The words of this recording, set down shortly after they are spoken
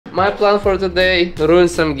My plan for today, ruin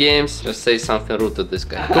some games, just say something rude to this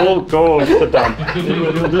guy. Go sit down.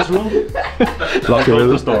 In this room. Lock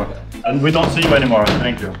Close this door. And we don't see you anymore,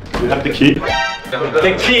 thank you. You have the key.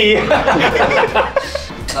 The key!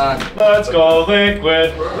 Let's go,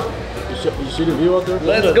 Liquid! You see the view out there?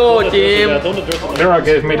 Let's go, team! Mira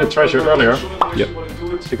gave me the treasure earlier. Yep.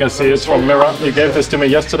 You can see it's from Mira. He gave this to me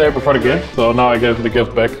yesterday before the game. So now I gave him the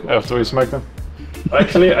gift back after we smacked him.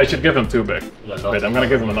 Actually, I should give him 2 back. Wait, I'm gonna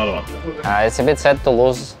give him another one. It's a bit sad to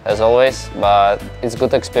lose, as always, but it's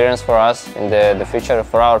good experience for us in the future,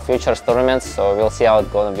 for our future tournaments, so we'll see how it's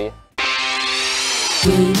gonna be.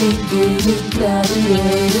 Gaming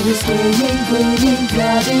gladiators, gaming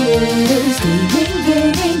gladiators,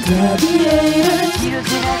 gaming gladiators. You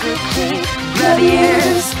can have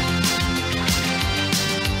gladiators.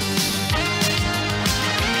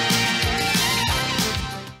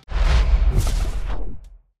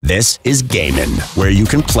 This is Gamin', where you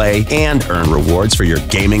can play and earn rewards for your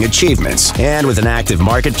gaming achievements. And with an active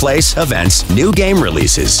marketplace, events, new game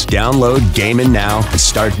releases. Download Gamin' now and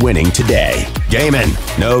start winning today. Gamin',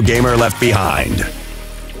 no gamer left behind.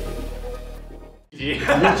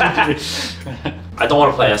 I don't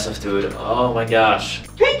want to play SF, dude. Oh my gosh.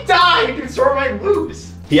 He died! Dude, Sora might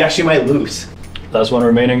lose. He actually might lose. Last one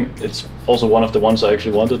remaining. It's also one of the ones I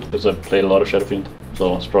actually wanted, because I played a lot of Shadow Fiend.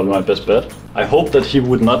 So it's probably my best bet. I hope that he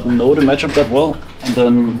would not know the matchup that well, and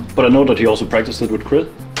then, but I know that he also practiced it with crit,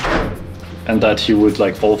 and that he would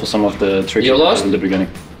like fall for some of the tricks You lost? in the beginning.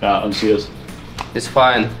 Yeah, on CS. It's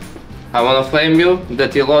fine. I wanna flame you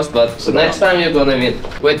that you lost, but next time you're gonna win.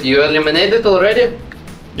 Wait, you eliminated already?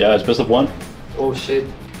 Yeah, it's best of 1. Oh shit.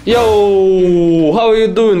 Yo, how are you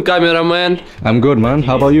doing, cameraman? I'm good, man.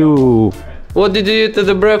 How about you? What did you eat at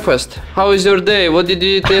the breakfast? How is your day? What did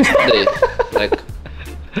you eat yesterday? Like,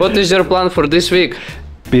 what is your plan for this week?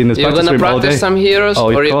 Be in this You're practice gonna room all practice day. some heroes,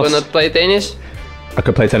 Oh, or of you course. gonna play tennis? I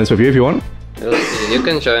could play tennis with you if you want. You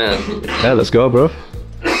can join us. Yeah, let's go, bro.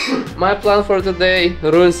 My plan for today,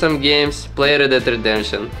 ruin some games, play Red Dead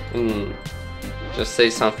Redemption. Just say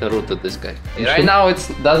something rude to this guy. Right now it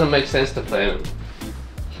doesn't make sense to play him.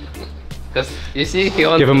 Because you see, he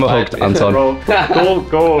wants Give him to a fight hug, me. Anton. Bro,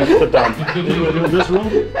 go sit down. In this room.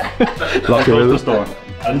 Lock Close this door.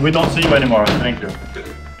 And we don't see you anymore, thank you.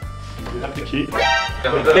 You have the key.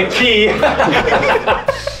 The key!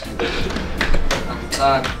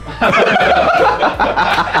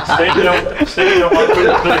 Stay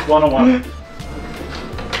there, finish 1-on-1.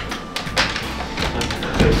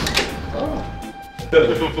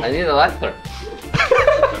 I need a lighter.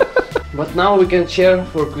 But now we can cheer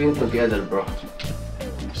for Queen together, bro.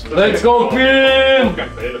 Let's go Queen!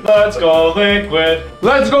 Let's go Liquid!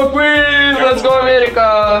 Let's go Queen! Let's go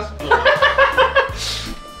America!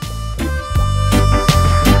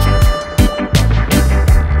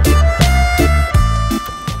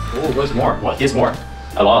 Oh, there's more. What? There's more.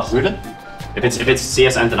 I lost. Really? If it's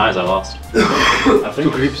CS and denies, I lost. I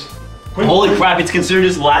think 2 creeps. Holy crap, it's considered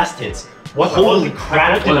his last hits. What? Holy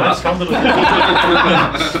crap.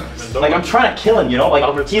 Like, I'm trying to kill him, you know?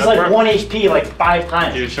 Like, he's like 1 HP like 5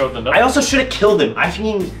 times. You showed the I also should have killed him. I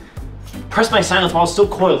mean, pressed my silence while I was still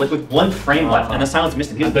coiled, like with 1 frame left, and the silence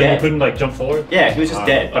missed him. He was Then you dead. couldn't like jump forward? Yeah, he was just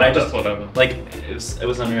dead. But I just, that's what happened. like, it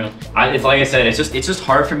was unreal. It's like I said, it's just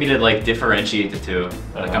hard for me to like differentiate the two.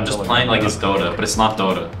 Like, I'm just playing like it's Dota, but it's not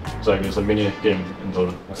Dota. Exactly, it's a mini game in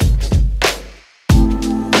Dota.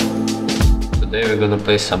 Today we're gonna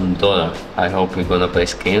play some Dota. I hope we're gonna play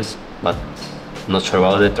skins, but not sure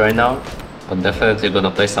about it right now. But definitely gonna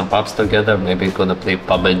play some pubs together. Maybe gonna play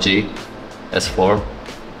PUBG S4.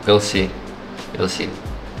 We'll see. We'll see.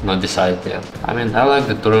 Not decided yet. I mean, I like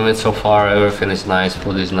the tournament so far. Everything is nice.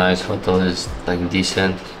 Food is nice. Hotel is like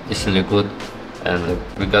decently good. And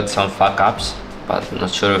we got some fuck ups, but I'm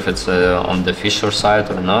not sure if it's on the Fisher side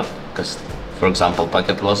or not. Because, for example,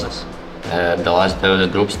 packet losses. The last day of the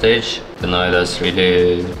group stage, the Noidas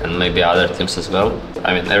really, and maybe other teams as well.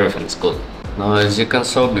 I mean, everything is good. Now, as you can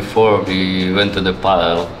saw before, we went to the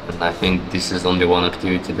paddle, and I think this is only one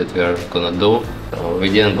activity that we are gonna do. So we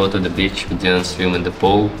didn't go to the beach, we didn't swim in the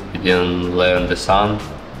pool, we didn't lay in the sun,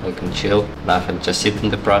 we can chill, nothing, just sit in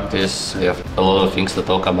the practice. We have a lot of things to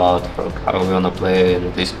talk about, for how we wanna play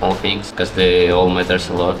and these small things, because they all matters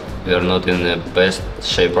a lot. We are not in the best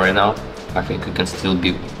shape right now. I think we can still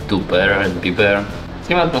do better and be better.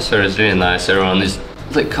 Team atmosphere is really nice, everyone is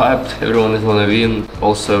like hyped, everyone is wanna win.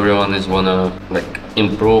 Also everyone is wanna like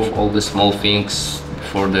improve all the small things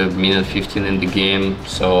before the minute 15 in the game.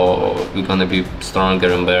 So we're gonna be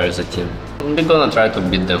stronger and better as a team. We're gonna try to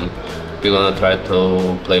beat them. We're gonna try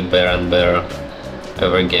to play better and better.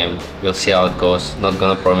 every game. We'll see how it goes. Not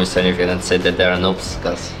gonna promise anything and say that they're noobs,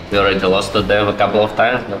 because we already lost to them a couple of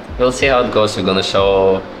times, but we'll see how it goes. We're gonna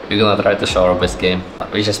try to show our best game.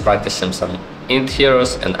 We just practicing some int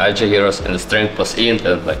heroes and IG heroes and strength plus int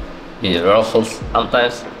and like universals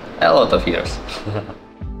sometimes. A lot of heroes.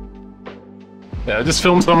 Yeah, I just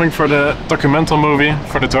filmed something for the documental movie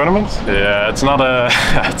for the tournament. Yeah, it's not a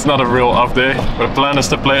it's not a real off day. But the plan is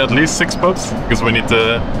to play at least 6 pubs because we need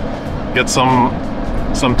to get some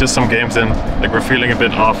games in. Like we're feeling a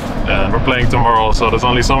bit off and we're playing tomorrow, so there's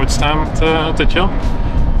only so much time to chill.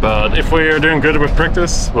 But if we're doing good with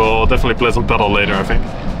practice, we'll definitely play some paddle later, I think.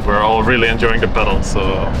 We're all really enjoying the paddle, so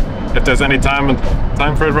if there's any time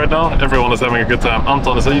for it right now, everyone is having a good time.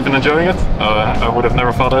 Anton is even enjoying it. I would have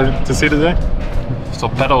never thought to see today. So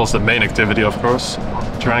paddle is the main activity, of course.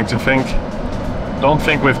 Trying to think. Don't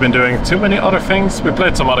think we've been doing too many other things. We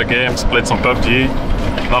played some other games, played some PUBG.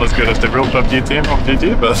 Not as good as the real PUBG team of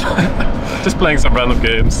GG, but just playing some random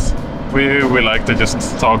games. We like to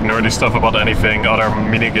just talk nerdy stuff about anything, other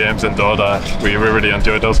mini games in Dota. We really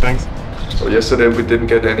enjoy those things. So yesterday we didn't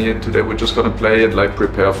get any in. Today we're just gonna play and like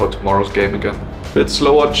prepare for tomorrow's game again. Bit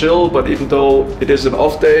slower, chill, but even though it is an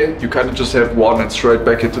off day, you kind of just have one and straight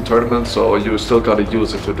back into tournament, so you still gotta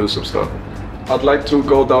use it to do some stuff. I'd like to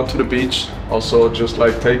go down to the beach, also just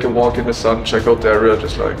like take a walk in the sun, check out the area,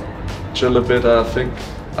 just like chill a bit. I think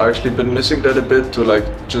I've actually been missing that a bit, to like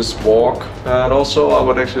just walk. And also I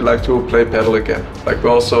would actually like to play paddle again. Like we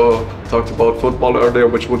also talked about football earlier,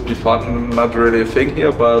 which would be fun, not really a thing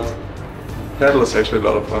here, but paddle is actually a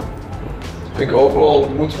lot of fun. I think overall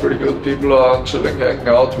the mood's pretty good. People are chilling, hanging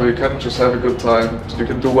out. We can just have a good time. You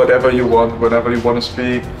can do whatever you want, whenever you want to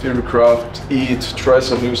speak, theory craft, eat, try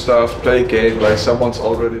some new stuff, play a game. Like someone's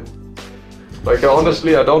already. Like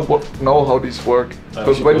honestly, I don't know how these work.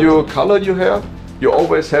 Because when you color your hair, you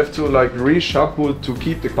always have to like reshampoo to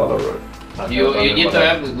keep the color right. You need to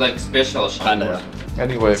have like special shampoo.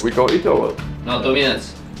 Anyway, we go eat or what? No, 2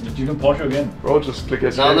 minutes. You can pause your game. Bro, just click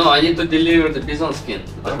escape. No, I need to deliver the bison skin.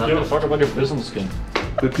 I don't give a fuck about your business skin.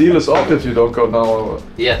 The deal is off if you don't go now.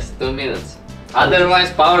 Yes, 2 minutes.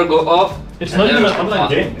 Otherwise, power go off. It's not even an online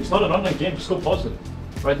game. It's not an online game. Just go pause it.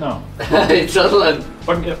 Right now. It's online.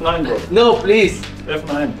 Fucking F9, bro. No, please.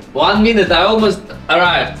 F9. 1 minute, I almost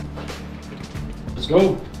arrived. Let's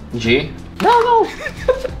go. G? No.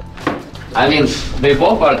 I mean, they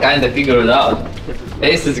both are kind of figured out.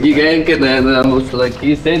 Ace is gigantic and I was like,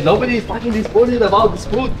 he said, nobody is fucking disputed about this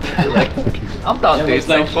food. Like, I'm down to taste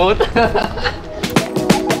like food.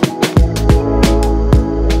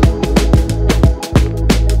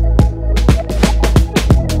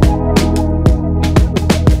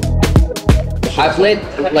 I played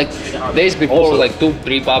like days before, like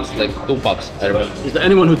 2-3 pubs, like 2 pubs. I remember. Is there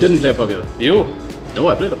anyone who didn't play a pub yet? You? No,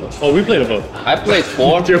 I played a pub. Oh, we played a pub. I played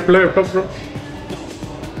 4. Did you play a pub, bro?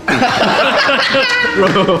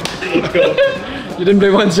 Bro, let's go. You didn't play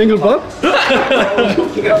one single pub? I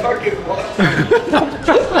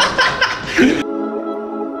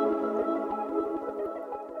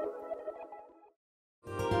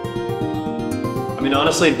mean,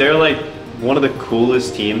 honestly, they're like one of the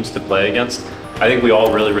coolest teams to play against. I think we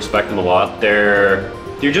all really respect them a lot. They're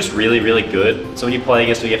just really, really good. So when you play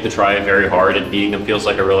against them, you have to try very hard, and beating them feels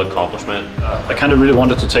like a real accomplishment. I kind of really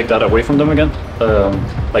wanted to take that away from them again.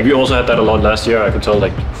 Like we also had that a lot last year. I could tell,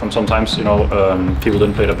 like from sometimes, you know, people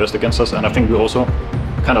didn't play their best against us, and I think we also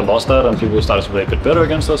kind of lost that, and people started to play a bit better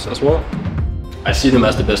against us as well. I see them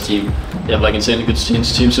as the best team. They have like insanely good team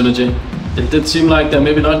synergy. It did seem like they're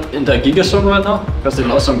maybe not in their giga zone right now because they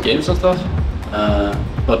lost some games and stuff.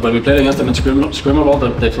 But when we played against them in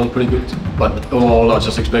Scrimmer, they felt pretty good. But overall, I was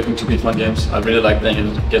just expecting to be fun games. I really like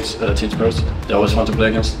playing against Team Spurs. They're always fun to play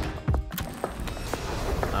against.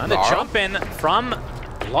 The jump in from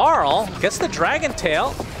Laurel gets the Dragon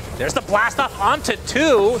Tail. There's the blast off onto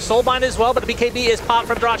 2. Soulbind as well, but the BKB is popped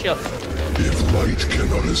from Doraccio. If light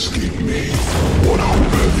cannot escape me, what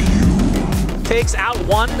have you? Takes out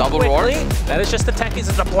 1 double quickly. roar. That is just the techies.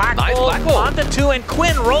 It's a black hole onto 2, and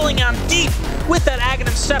Quinn rolling on deep with that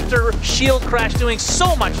Aghanim Scepter shield crash doing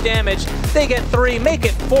so much damage. They get 3, make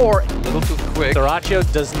it 4. A little too quick. Doraccio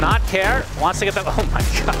does not care. Wants to get that. Oh my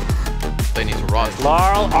god. They need to run.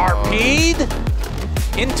 Laurel RP'd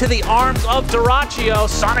into the arms of Doraccio.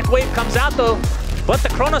 Sonic Wave comes out though, but the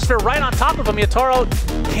Chronosphere right on top of him. Yatoro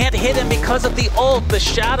can't hit him because of the ult. The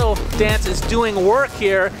Shadow Dance is doing work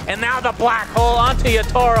here, and now the black hole onto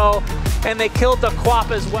Yatoro, and they killed the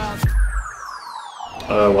Quap as well.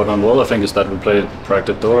 What went well, I think, is that we played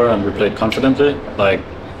proactive Dora and we played confidently. Like,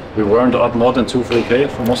 we weren't up more than 2-3k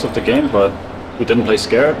for most of the game, but we didn't play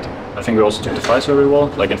scared. I think we also took the fights very well,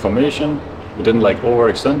 like information. We didn't like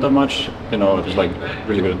overextend that much. You know, it was like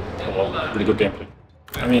really good, really good gameplay.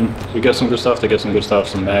 I mean, we get some good stuff. They get some good stuff.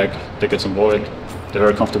 Some mag. They get some void. They're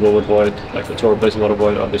very comfortable with void. Like the Toro plays a lot of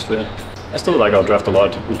void, obviously. I still like our draft a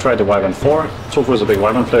lot. We tried the Wyvern 4. Tofu is a big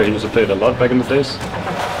Wyvern player. He used to play it a lot back in the days.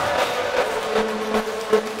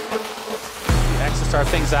 Next to start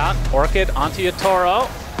things out, Orchid onto Yatoro.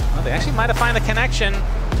 Well, they actually might have found the connection,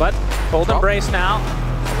 but Cold Embrace now.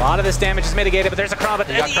 A lot of this damage is mitigated, but there's a Crow, but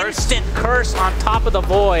an instant curse on top of the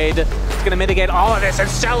Void. It's going to mitigate all of this, and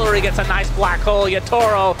Celery gets a nice black hole.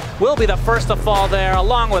 Yatoro will be the first to fall there,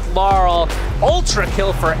 along with Laurel. Ultra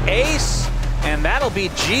kill for Ace, and that'll be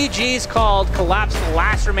GG's called. Collapse the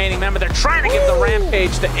last remaining member. They're trying to give the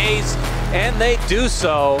Rampage to Ace, and they do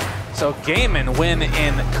so. So Gaiman win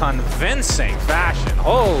in convincing fashion.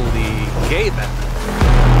 Holy Gaben.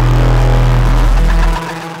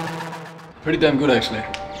 Pretty damn good actually,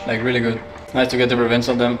 like really good. Nice to get the revenge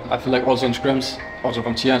on them. I feel like also in scrims, also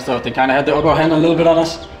from Tia and stuff, they kind of had the upper hand a little bit on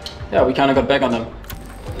us. Yeah, we kind of got back on them.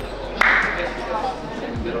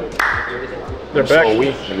 They're back. So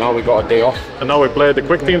and now we got a day off. And now we play the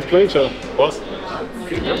quick teams play, so what?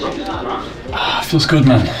 Feels good,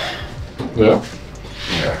 man. Yeah.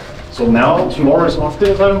 So now, tomorrow is off day,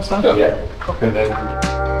 if I understand? Yeah. Okay, then.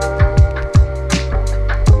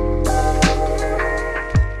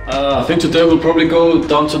 I think today we'll probably go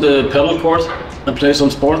down to the paddle court and play some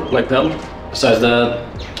sport, like paddle. Besides that,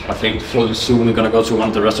 I think soon we're gonna go to one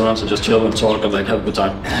of the restaurants and just chill and talk and like have a good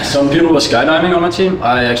time. Some people were skydiving on my team.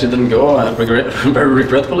 I actually didn't go, very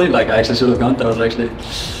regretfully. Like I actually should have gone. That was actually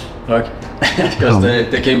fuck. Because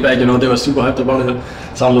they came back, you know, they were super hyped about it.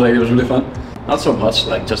 Sounded like it was really fun. Not so much,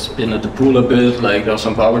 like just being at the pool a bit, like there was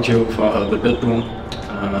some barbecue for the bedroom.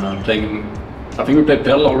 Playing, I think we played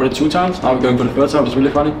paddle already 2 times. Now we're going for the 3rd time. It's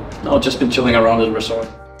really funny. No, just been chilling around at the resort.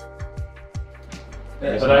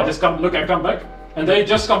 But I just come back, and they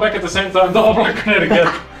just come back at the same time. The whole grenade again.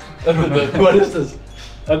 What is this?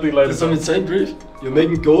 Like it's some insane brief. You're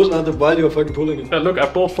making goals and while you're fucking pulling it. Yeah, look, I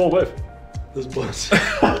pulled full wave. This boss.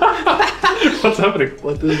 What's happening?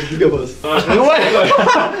 What is the bigger boss?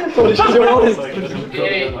 Holy shit, we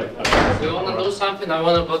wanna do something, I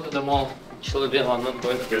wanna go to the mall. Should be on, not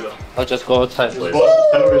going to. I'll just go outside. Henry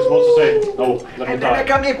is supposed to say, no, let me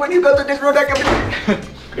talk. When you go to this road, I come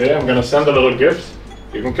Okay, I'm gonna send a little gift.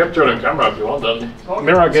 You can capture it on camera if you want then.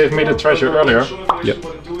 Mira gave me the treasure earlier. Yep.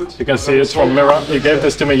 You can see it's from Mira. He gave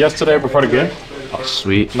this to me yesterday before the game. Oh,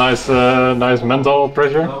 sweet. Nice nice mental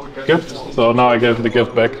pressure gift. So now I gave him the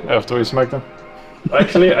gift back after we smacked him.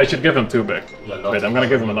 Actually, I should give him 2 back. Wait, I'm gonna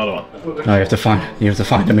give him another one. No, you have to find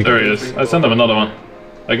him again. There he is. I sent him another one.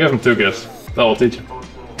 I gave him 2 gifts. That will teach him.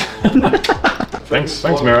 Thanks,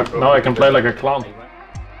 Mira. Now I can play like a clown.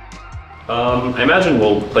 I imagine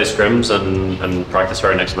we'll play scrims and practice for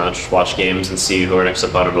our next match, watch games and see who our next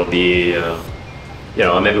opponent will be. You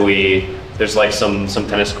know, maybe there's like some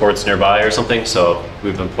tennis courts nearby or something, so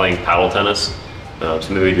we've been playing paddle tennis. So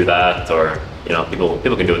maybe we do that, or you know, people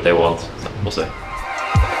can do what they want. So we'll see.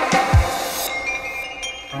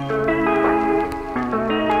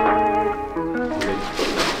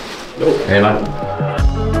 Hey man.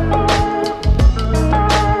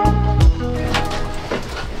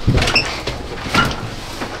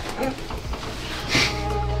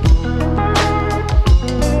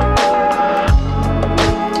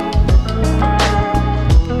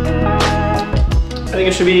 I think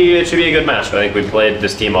it should be a good match. I think we played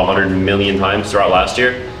this team 100 million times throughout last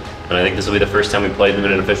year, and I think this will be the first time we played them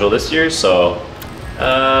in an official this year. So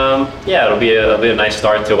yeah, it'll be a nice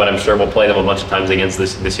start to what I'm sure we'll play them a bunch of times against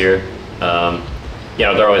this year. You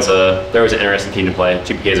know, they're always an interesting team to play.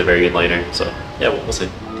 GPK is a very good laner, so yeah, we'll see.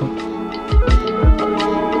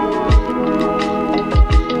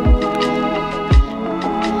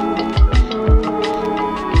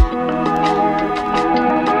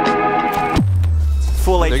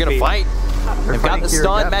 They're gonna fight. They've got the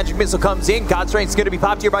stun, Magic Missile comes in, Godstrain's gonna be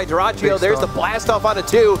popped here by Dyrachyo. There's the blast off onto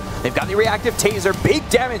 2. They've got the reactive taser, big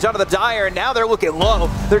damage onto the Dire, and now they're looking low.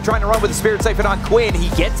 They're trying to run with the Spirit Siphon on Quinn. He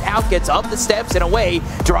gets out, gets up the steps and away.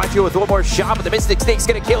 Dyrachyo with one more shot, but the Mystic Snake's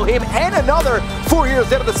gonna kill him, and another 4 heroes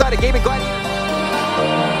dead on the side of Gaming Gladiator.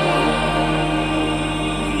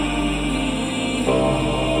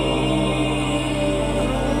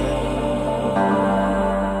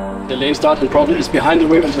 The lane start and probably is behind the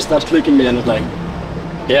wave and just starts flicking me and it's like,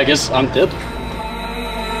 yeah, I guess I'm dead.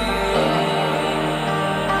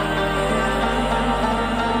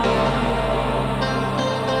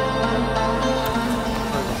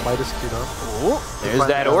 There's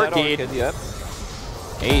that Orchid.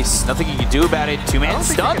 Ace, nothing you can do about it. Two-man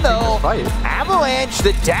stun though. Avalanche,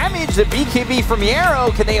 the damage, the BKB from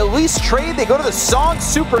Yarrow. Can they at least trade? They go to the Song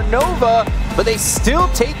Supernova, but they still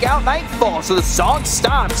take out Nightfall. So the Song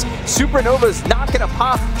stops. Supernova's not gonna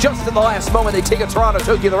pop just in the last moment. They take a Toronto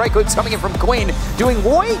Tokyo. The right click's coming in from Quinn, doing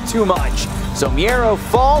way too much. So Miero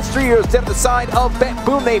falls, 3 heroes dead at the side of Bet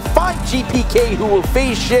Boom. They find GPK, who will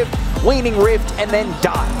phase shift, Waning Rift, and then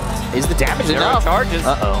die. Is the damage enough? Charges.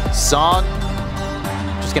 Song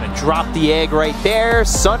just gonna drop the egg right there.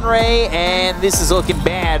 Sunray, and this is looking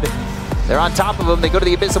bad. They're on top of him. They go to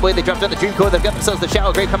the Abyssal Blade. They drop down the Dream Coil. They've got themselves the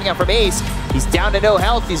Shallow Grave coming out from Ace. He's down to no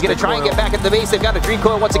health. He's going to try and get back into the base. They've got a Dream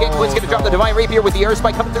Coil once again. Quinn's going to drop the Divine Rapier with the Earth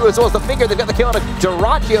Spike coming through as well as the Finger. They've got the kill on a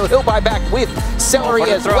Dyrachyo. He'll buy back with Celery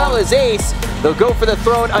as well as Ace. They'll go for the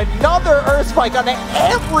throne. Another Earth Spike onto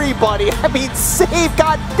everybody. I mean, save.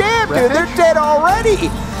 God damn, dude. They're dead already.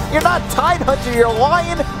 You're not Tide Hunter. You're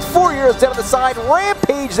Lion. 4 heroes down on the side.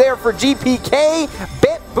 Rampage there for GPK.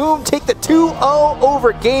 Bet Boom take the 2-0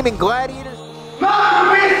 over Gaming Gladiators.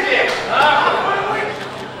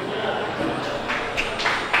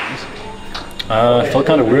 It felt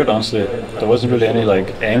kind of weird, honestly. There wasn't really any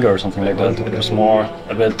like anger or something like that. It was more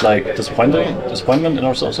a bit like disappointment in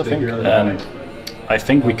ourselves, I think. And I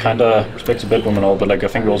think we kind of respect the bedroom and all, but like I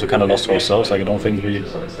think we also kind of lost to ourselves. Like I don't think we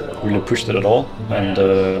really pushed it at all. And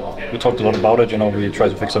we talked a lot about it. You know, we try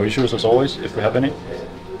to fix our issues as always, if we have any.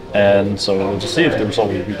 And so we'll just see if the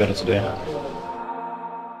result will be better today.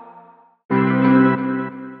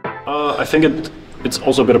 I think it's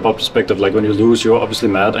also a bit about perspective. Like when you lose, you're obviously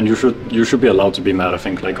mad, and you should be allowed to be mad, I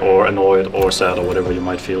think, like, or annoyed or sad or whatever you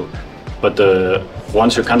might feel. But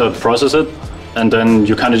once you kind of process it, and then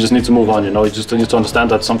you kind of just need to move on. You know, you just need to understand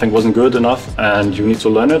that something wasn't good enough, and you need to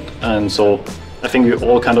learn it. And so I think we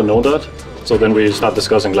all kind of know that. So then we start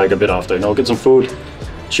discussing like a bit after. You know, get some food,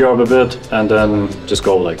 cheer up a bit, and then just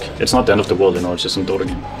go. Like it's not the end of the world. You know, it's just some Dota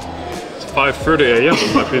game. 5:30 a.m.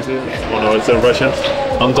 on my PC. Oh no, it's in Russian.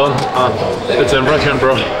 I'm done. It's in Russian,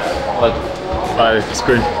 bro. But my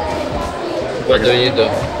screen. What do you do?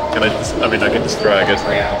 Can I mean, I can just try, I guess.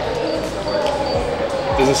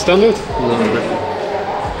 Is it standard?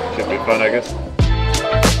 Should be fine, I guess.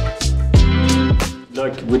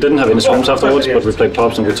 Like we didn't have any scrims afterwards, but we played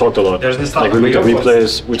pubs and we talked a lot. Like we looked at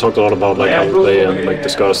replays, we talked a lot about like how we play and like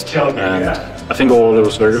discussed. And I think overall it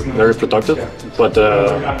was very productive. But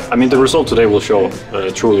I mean the result today will show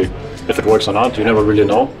truly if it works or not. You never really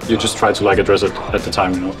know. You just try to like address it at the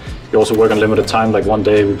time. You know. You also work on limited time. Like one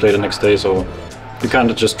day we play the next day, so you kind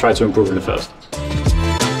of just try to improve really fast.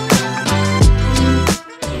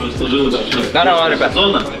 No, worry about it.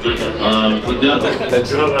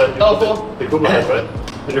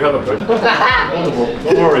 Did you have a bird?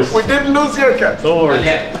 No worries. We didn't lose your cat. No worries.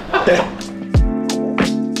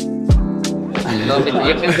 No,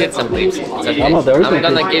 you can get some tips. Okay. I'm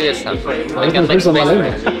gonna give you some. I can take space.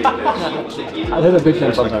 I had a big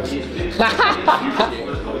name sometimes.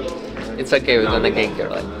 It's okay, we're gonna gank your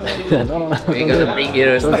life. No. We're gonna bring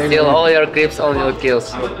you, steal all your creeps, all your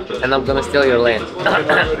kills. And I'm gonna steal your lane.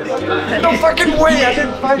 No fucking way, I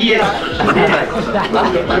didn't find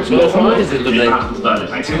What is it today?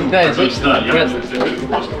 Guys, what's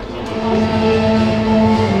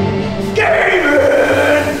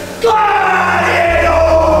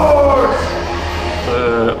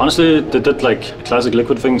Honestly, they did like a classic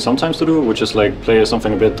Liquid thing sometimes to do, which is like play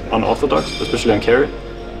something a bit unorthodox, especially on carry.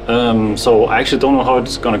 So I actually don't know how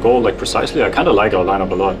it's gonna go like precisely. I kind of like our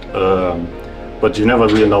lineup a lot, but you never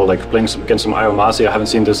really know. Like playing against some Iomasi, I haven't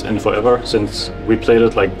seen this in forever since we played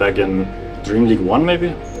it like back in Dream League 1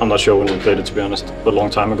 maybe. I'm not sure when we played it to be honest, but a long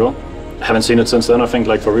time ago. I haven't seen it since then. I think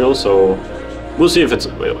like for real. So we'll see if it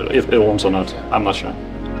warms or not. I'm not sure.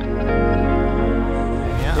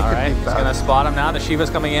 Alright, he's gonna spot him now. The Shiva's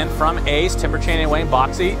coming in from Ace, Timber Chain away,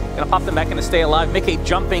 Boxy. Gonna pop the mech to stay alive. Mickey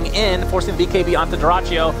jumping in, forcing the BKB onto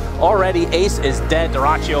Dyrachyo. Already Ace is dead.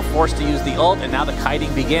 Dyrachyo forced to use the ult, and now the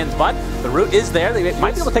kiting begins. But the root is there. They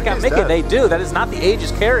might be able to take out Mickey. They do. That is not the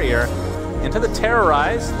Aegis carrier. Into the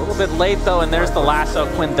Terrorize. A little bit late though, and there's the lasso.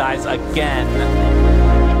 Quinn dies again.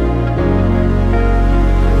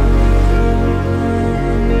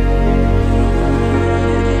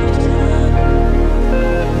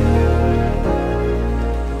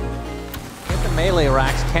 Melee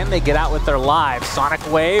racks, can they get out with their lives? Sonic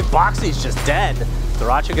Wave, Boxy's just dead.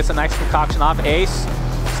 Dyrachyo gets a nice concoction off Ace.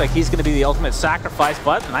 Looks like he's going to be the ultimate sacrifice,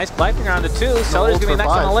 but a nice Gliding around to 2. Seller's going to be next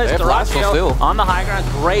on the list. Dyrachyo on the high ground,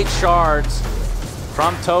 great shards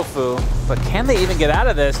from Tofu. But can they even get out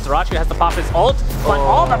of this? Dyrachyo has to pop his ult, but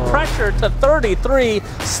all the pressure to 33,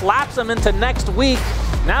 slaps him into next week.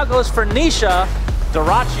 Now goes for Nisha.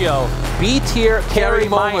 Duraccio, B tier, carry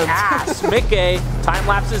my ass. Mickey, time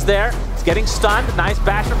lapse is there. He's getting stunned. Nice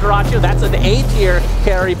bash from Duraccio. That's an A tier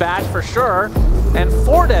carry bash for sure. And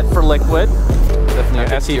 4 dead for Liquid.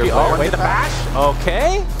 Definitely S tier. Oh, wait, the bash.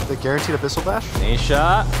 Okay. The guaranteed Abyssal bash.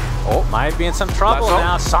 Nisha, might be in some trouble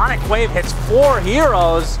now. Sonic Wave hits 4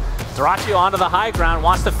 heroes. Duraccio onto the high ground,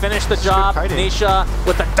 wants to finish the job. Nisha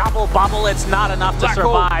with the double bubble, it's not enough to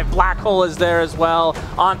survive. Black Hole is there as well.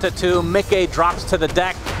 Onto 2, Mickey drops to the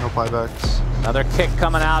deck. No buybacks. Another kick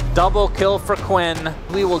coming out, double kill for Quinn.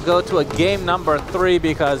 We will go to a game number 3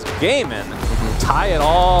 because Gaimin tie it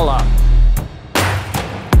all up.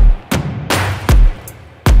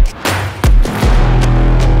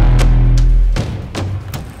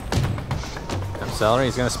 Celery,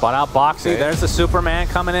 he's going to spot out Boxy. There's the Superman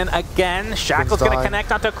coming in again. Shackle's going to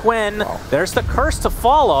connect onto Quinn. Wow. There's the curse to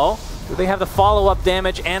follow. Do they have the follow-up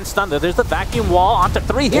damage and stun? There's the vacuum wall onto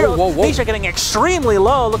 3 heroes. Nisha getting extremely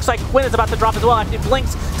low. Looks like Quinn is about to drop as well. Actually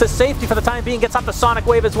blinks to safety for the time being. Gets off the Sonic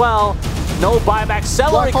Wave as well. No buyback.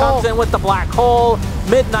 Celery comes in with the Black Hole.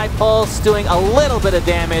 Midnight Pulse doing a little bit of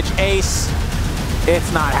damage. Ace,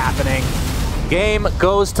 it's not happening. Game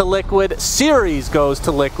goes to Liquid, series goes to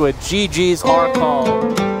Liquid, GG's are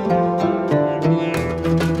called.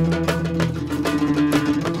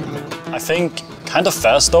 I think kind of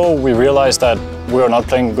fast though, we realized that we were not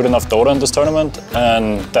playing good enough Dota in this tournament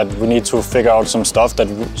and that we need to figure out some stuff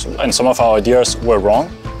and some of our ideas were wrong.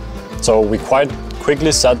 So we quite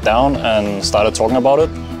quickly sat down and started talking about it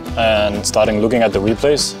and starting looking at the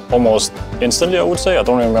replays almost instantly, I would say. I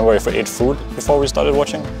don't remember if we ate food before we started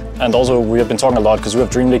watching. And also we have been talking a lot because we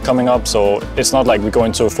have Dream League coming up, so it's not like we go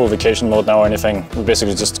into a full vacation mode now or anything. We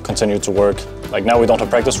basically just continue to work. Like now we don't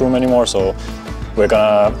have practice room anymore, so we're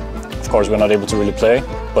gonna, of course we're not able to really play,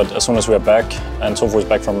 but as soon as we are back and Tofu is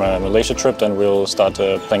back from a Malaysia trip, then we'll start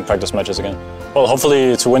playing practice matches again. Well,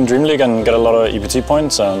 hopefully to win Dream League and get a lot of EPT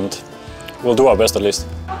points, and we'll do our best at least.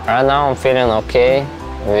 Right now I'm feeling okay.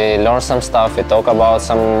 We learned some stuff, we talk about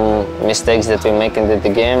some mistakes that we make in the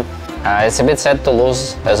game. It's a bit sad to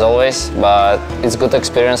lose, as always, but it's good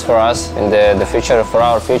experience for us in the future, for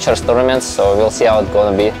our future tournaments, so we'll see how it's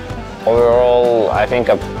gonna be. Overall, I think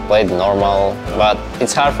I played normal, but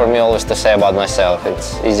it's hard for me always to say about myself.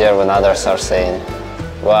 It's easier when others are saying.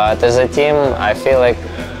 But as a team, I feel like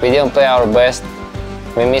we didn't play our best.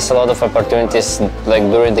 We missed a lot of opportunities like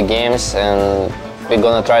during the games, and we're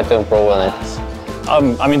gonna try to improve on it.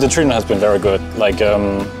 I mean, the treatment has been very good. Like,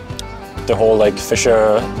 the whole like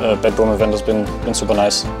Fisher bedroom event has been super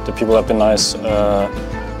nice. The people have been nice.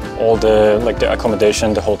 All the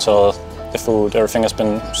accommodation, the hotel, the food, everything has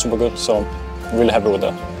been super good. So I'm really happy with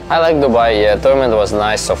that. I like Dubai. Yeah, tournament was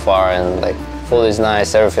nice so far, and like food is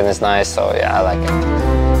nice, everything is nice. So yeah, I like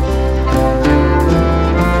it.